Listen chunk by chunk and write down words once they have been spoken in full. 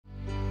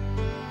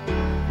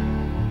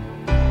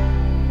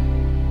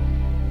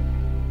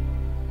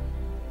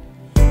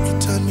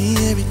taught me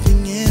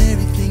everything, and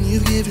everything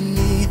you've given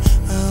me,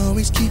 I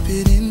always keep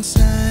it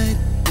inside.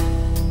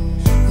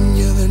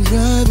 You're the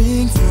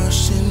driving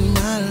force in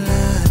my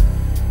life.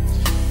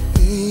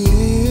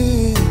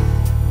 Yeah.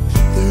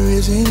 There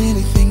isn't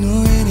anything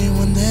or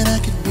anyone that I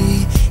could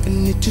be,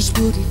 and it just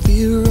wouldn't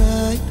feel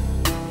right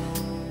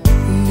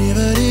if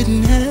I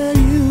didn't have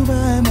you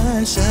by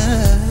my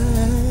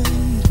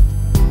side.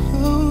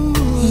 Oh.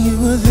 You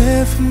were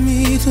there for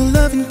me to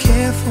love and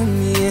care for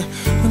me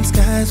when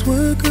skies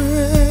were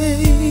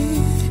gray.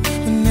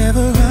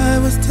 Whenever I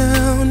was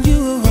down, you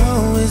were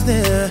always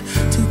there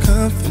to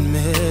comfort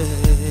me.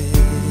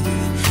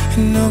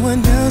 And no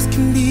one else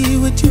can be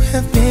what you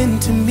have been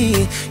to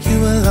me. You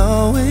will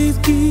always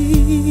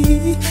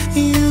be,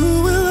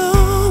 you will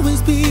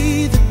always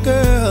be the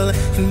girl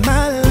in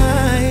my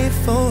life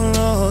for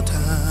all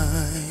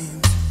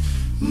time.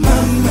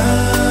 Mama,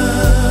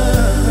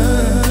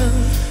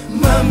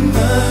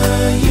 mama,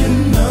 you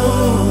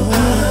know I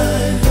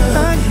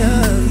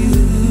love you.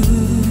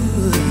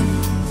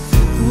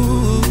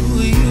 Ooh,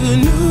 you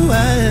know I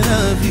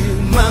love you,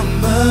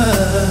 mama.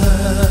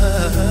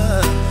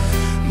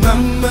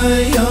 Mama,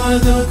 you're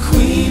the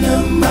queen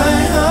of my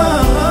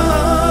heart.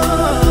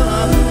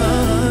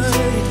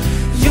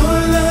 Your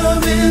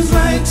love is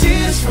like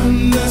tears from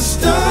the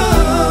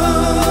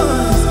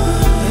stars.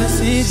 Yes,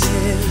 it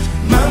is.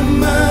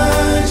 Mama,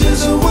 I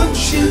just want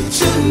you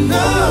to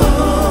know,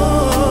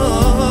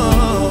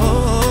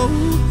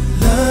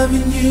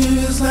 loving you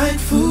is like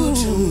food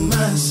to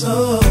my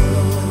soul.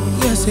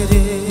 Yes, it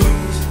is.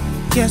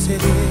 Yes,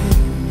 it is.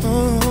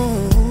 Oh,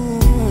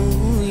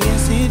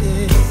 yes, it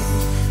is.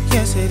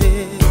 Yes, it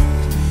is.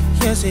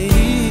 Yes, it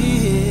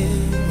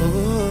is.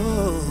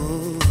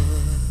 Oh.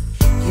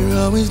 You're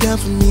always down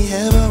for me,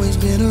 have always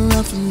been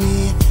around for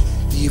me,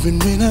 even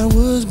when I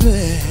was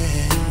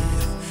bad.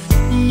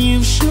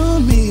 You've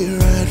shown me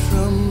right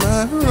from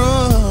my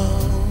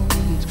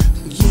wrongs.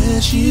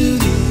 Yes, you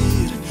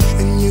did.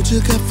 And you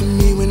took up for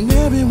me when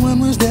everyone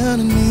was down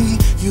on me.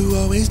 You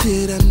always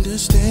did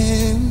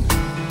understand.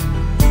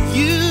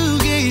 You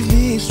gave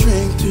me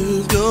strength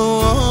to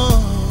go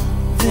on.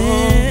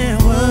 There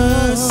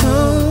were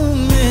so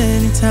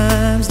many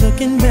times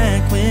looking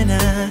back when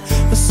I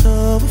was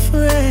so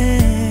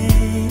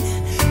afraid,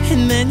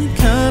 and then you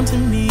come to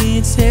me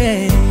and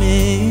say to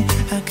me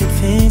I could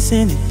face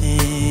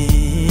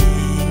anything,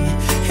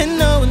 and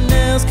no one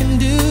else can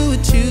do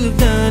what you've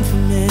done for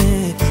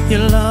me.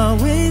 You'll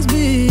always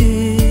be,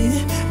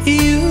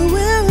 you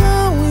will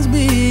always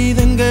be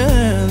the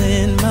girl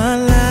in my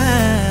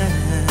life.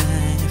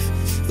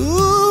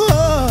 Ooh,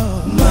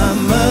 oh,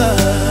 mama.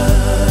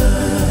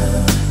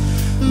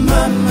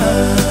 Mama,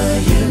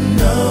 you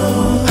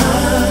know I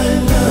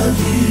love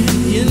you.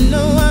 You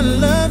know I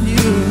love you.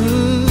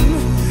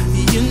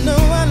 You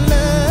know I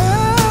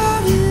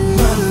love you.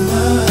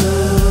 Mama,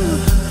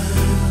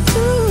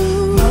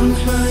 ooh.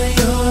 Mama,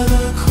 you're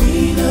the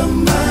queen of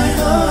my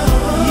heart.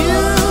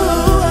 You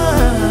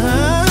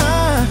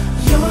are.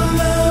 Your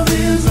love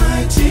is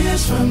like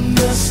tears from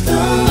the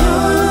stars.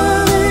 Your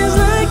love is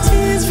like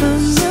tears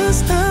from the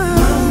stars.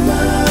 Mama,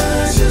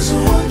 I just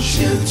want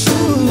you to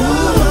know.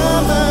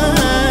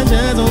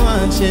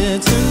 You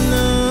to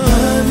know,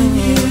 loving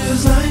you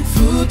is like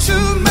food to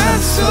my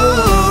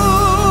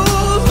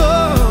soul.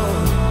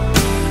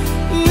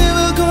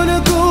 Never gonna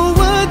go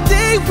a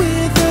day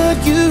without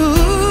you.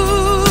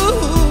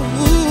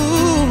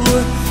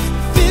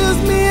 Fills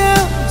me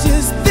up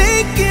just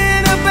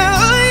thinking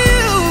about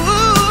you.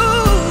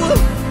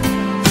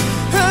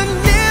 I'll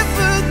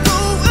never go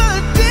a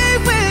day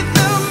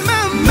without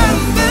my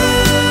mama.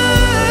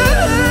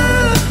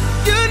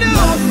 You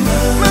know,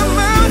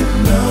 mama,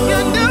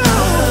 you know.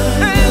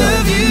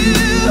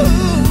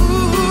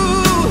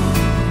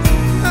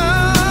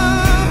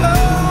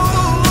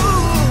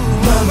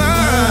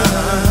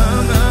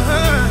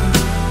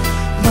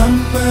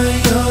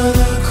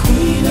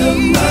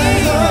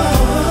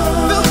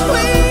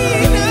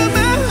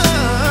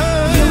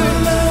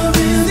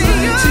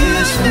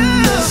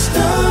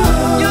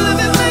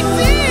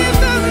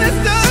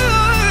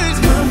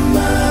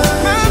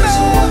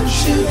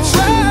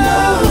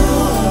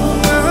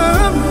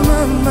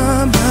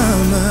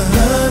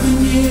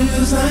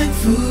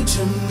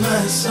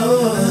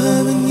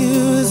 Loving you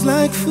is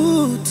like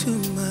food to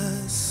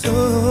my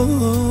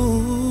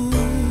soul.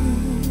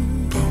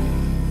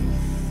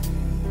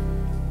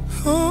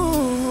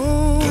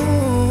 Oh,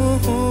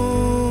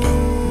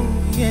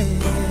 yeah.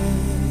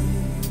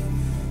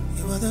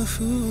 You are the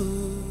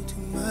food to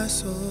my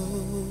soul.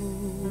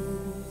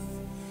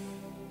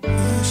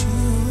 Yes, you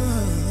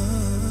are.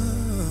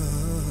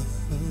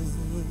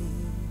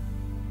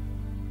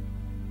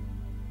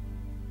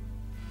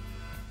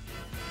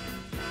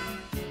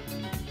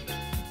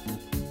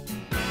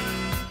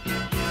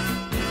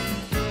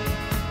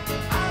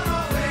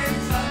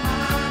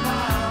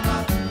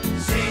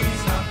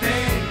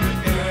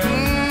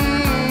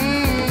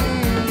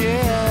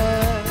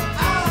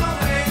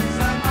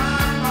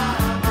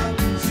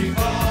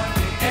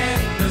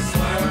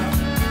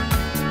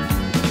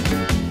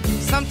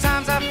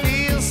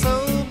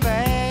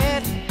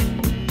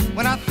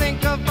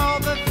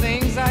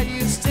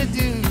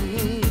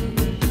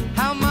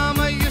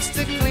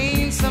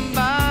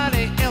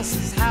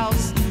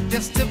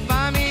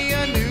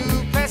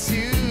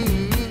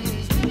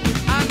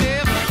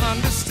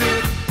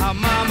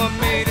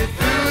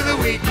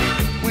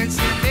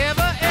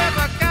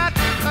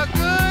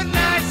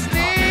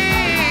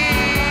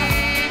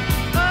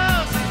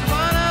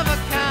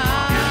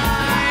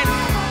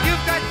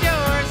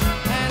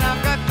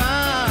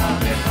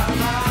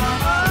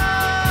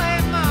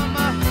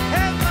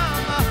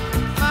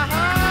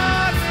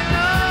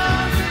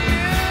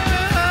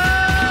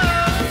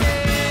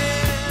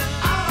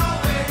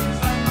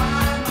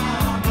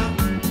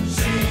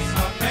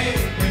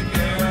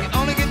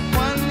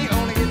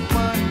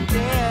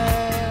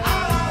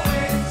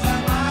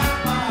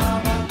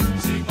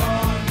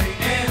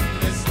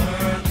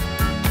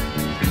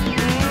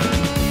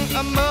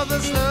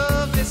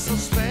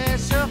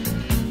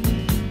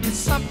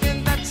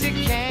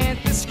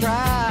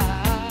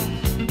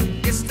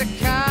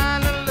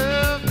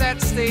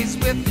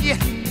 with you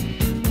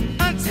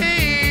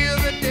until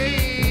the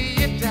day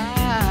you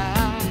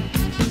die.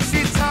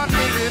 She taught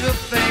me little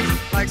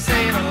things like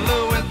saying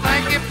hello and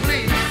thank you,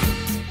 please,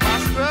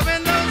 while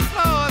scrubbing those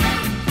floors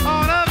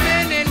on a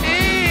bending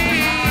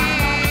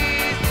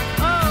knee.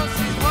 Oh,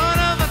 she's one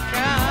of a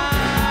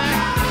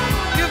kind.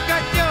 You've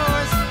got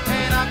yours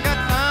and I've got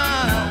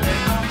mine. Oh,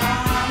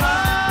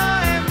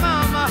 hey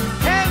mama,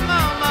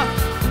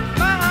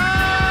 my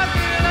heart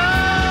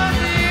belongs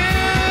to you.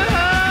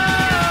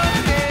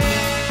 Yeah,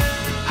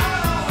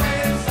 I'll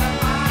always have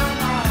my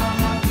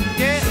mama.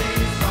 Yeah,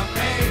 she's my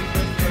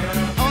favorite girl.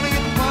 Only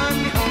get one,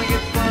 you only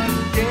get one.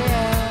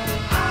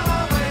 Yeah, I'll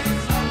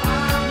always have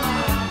my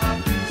mama.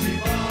 She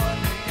brought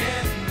me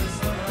in this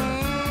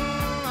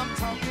world. I'm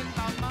talking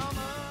about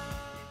mama.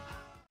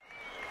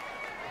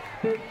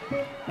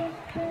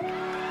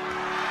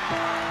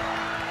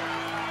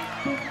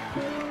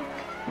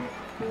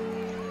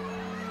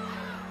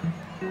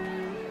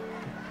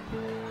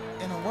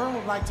 In a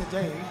world like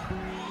today,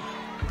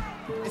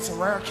 it's a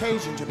rare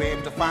occasion to be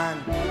able to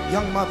find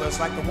young mothers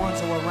like the ones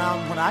who were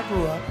around when I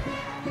grew up.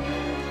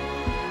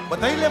 But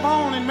they live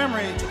on in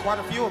memory to quite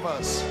a few of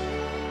us.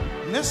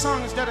 And this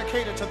song is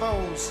dedicated to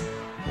those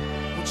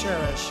who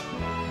cherish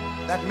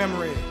that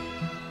memory.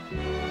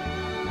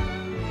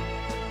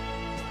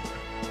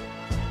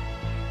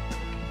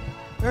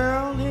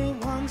 Early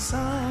one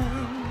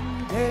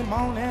Sunday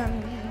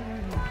morning,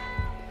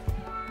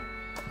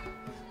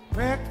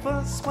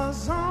 breakfast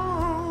was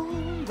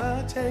on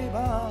the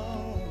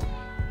table.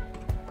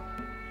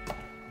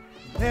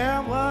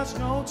 There was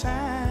no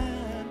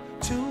time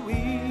to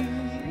eat.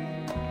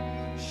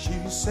 She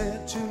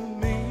said to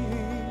me,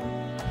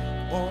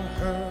 "Won't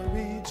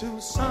hurry to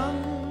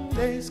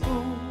Sunday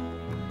school."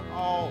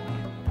 Oh,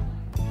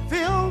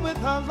 filled with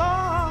a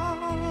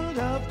lot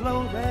of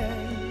glory,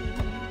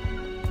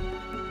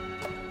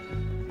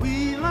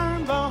 we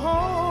learned the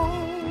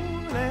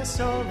holy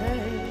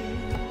story.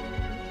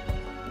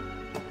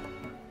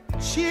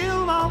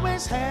 She'll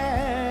always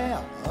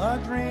have a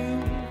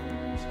dream,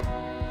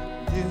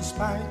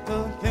 despite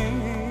the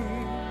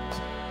things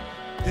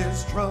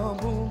this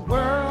troubled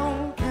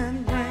world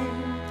can bring.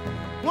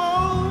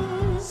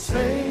 Whoa,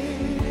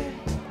 say,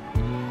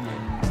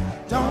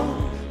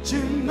 don't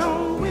you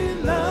know we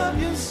love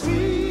you,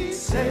 sweet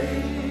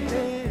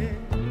Sadie?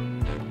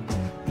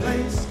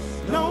 Place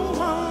no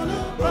one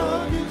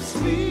above you,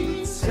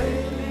 sweet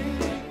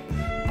Sadie.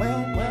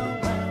 Well,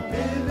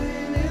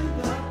 living in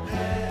the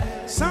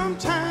past.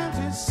 Sometimes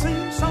it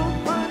seems so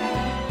funny,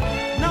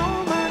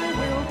 nobody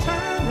will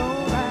turn your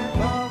life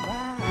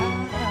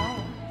around.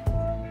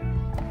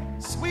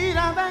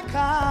 Sweeter than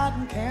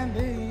cotton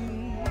candy,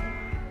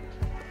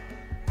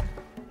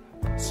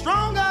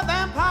 stronger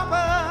than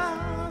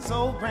Papa's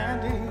old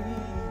brandy.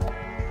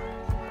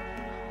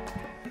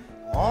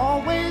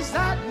 Always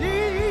that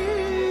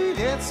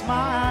needed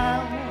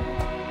smile.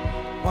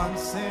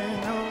 Once in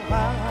a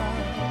while,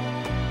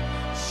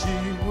 she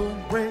would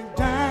break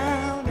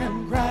down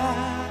and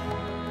cry.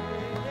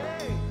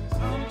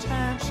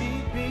 Sometimes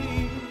she'd be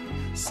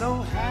so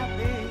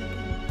happy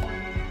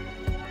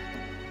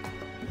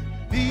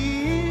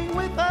being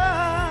with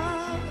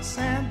us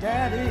and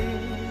Daddy,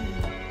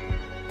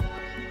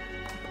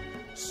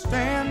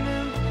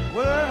 standing the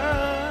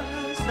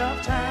worst of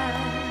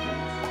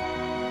times,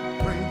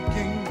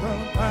 breaking the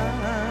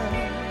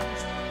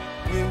binds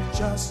with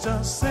just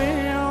a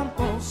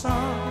simple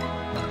song.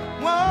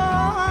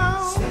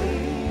 Whoa,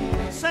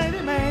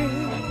 Sadie Mae,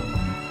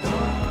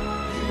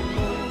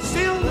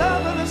 still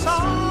loving us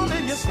all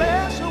in your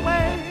special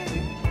way.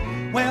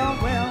 Well,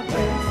 no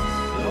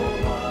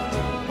one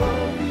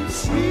above you,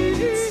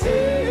 sweet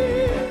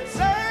Sadie,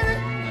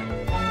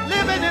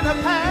 living in the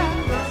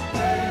past.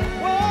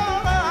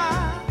 Whoa,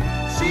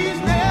 she's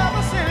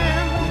never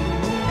sinned,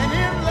 and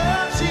in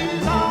love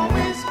she's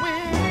always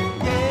winning.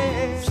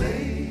 Yeah,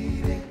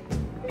 Sadie,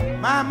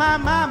 my.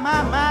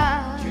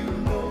 You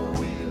know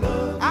we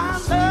love you. I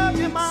love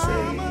you,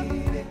 mama.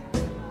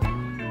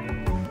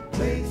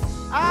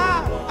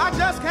 I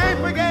just can't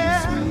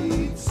forget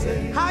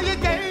how you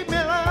gave me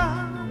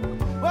love.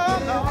 Oh,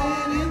 Lord.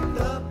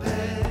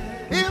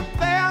 If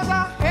there's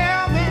a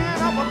heaven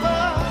up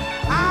above,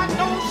 I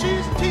know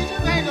she's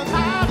teaching angels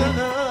how to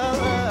love.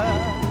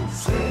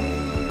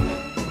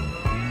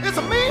 It's a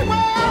mean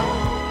world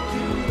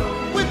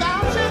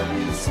without you.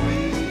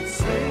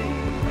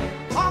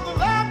 All the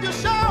love you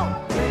show,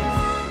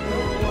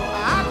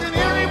 how can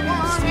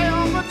anyone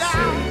ever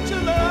doubt you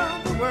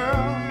love the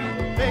world,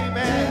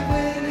 baby?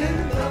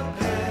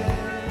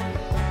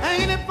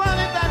 Ain't it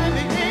funny that in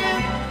the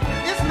end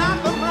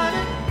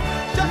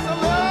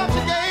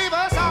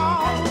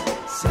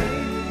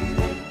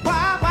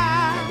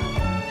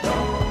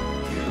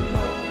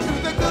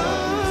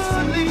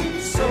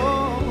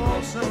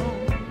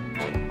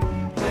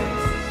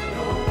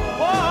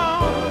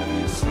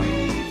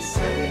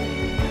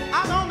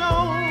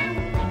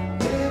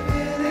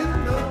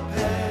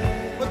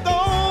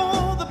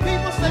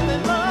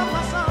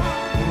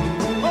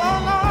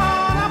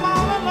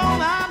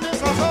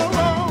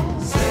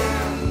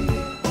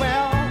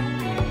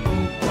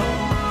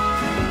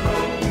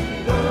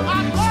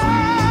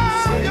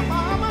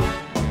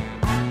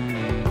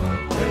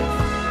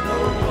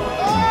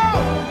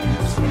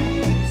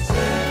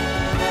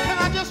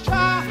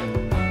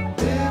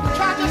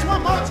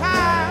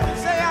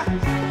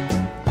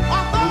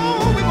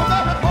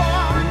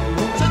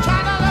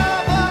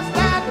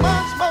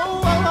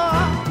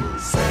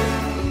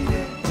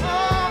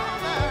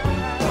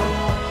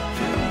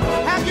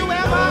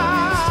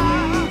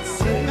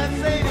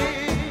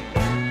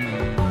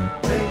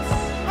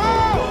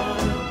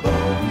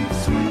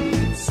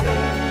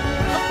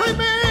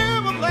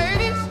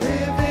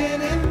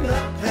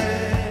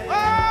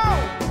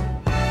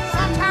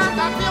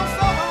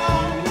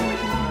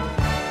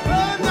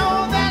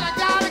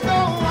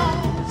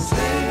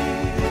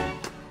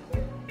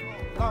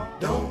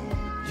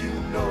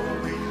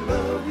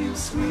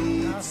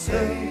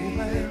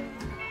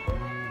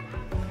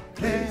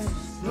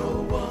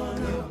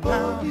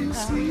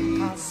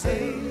sweet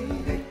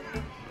Sadie.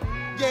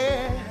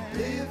 Yeah.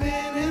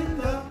 Living in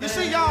the you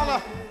see,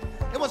 y'all,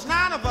 it was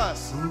 9 of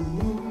us.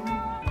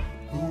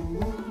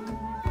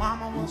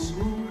 Mama was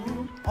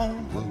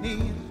on her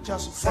knees,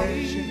 just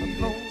polishing the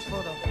clothes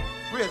for the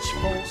rich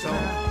folks.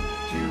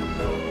 You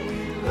know we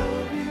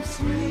love you,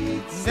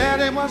 sweet Sadie.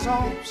 Daddy was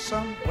off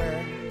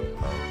somewhere,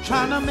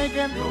 trying to make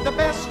it the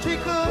best he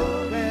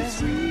could.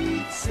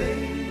 Sweet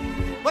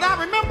Sadie. But I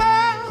remember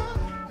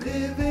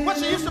what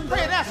she used to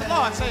pray and ask the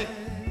Lord, say,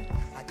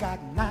 I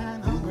got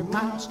 900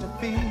 miles to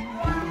feed,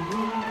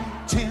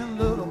 10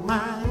 little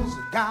miles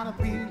that gotta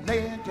be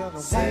led,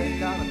 just a walk,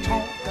 gotta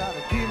talk,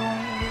 gotta get on.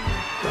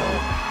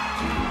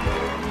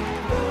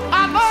 I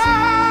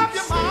love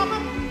you, Mama.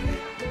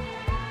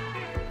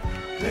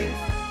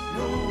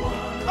 No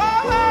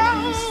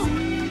one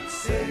sweet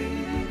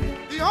Sadie.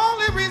 The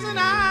only reason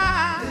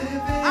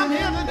I'm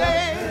here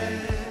today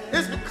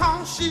is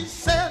because she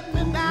set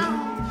me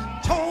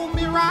down, told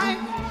me right,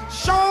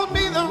 showed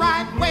me the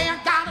right way. I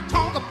gotta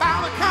talk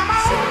about it. Come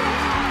on.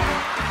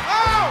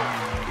 Oh.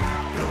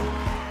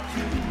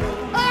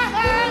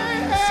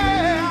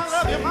 Hey, I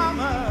love you,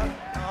 Mama.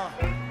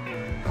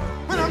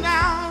 When I'm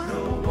down,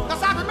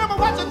 'cause I remember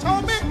what you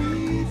told me.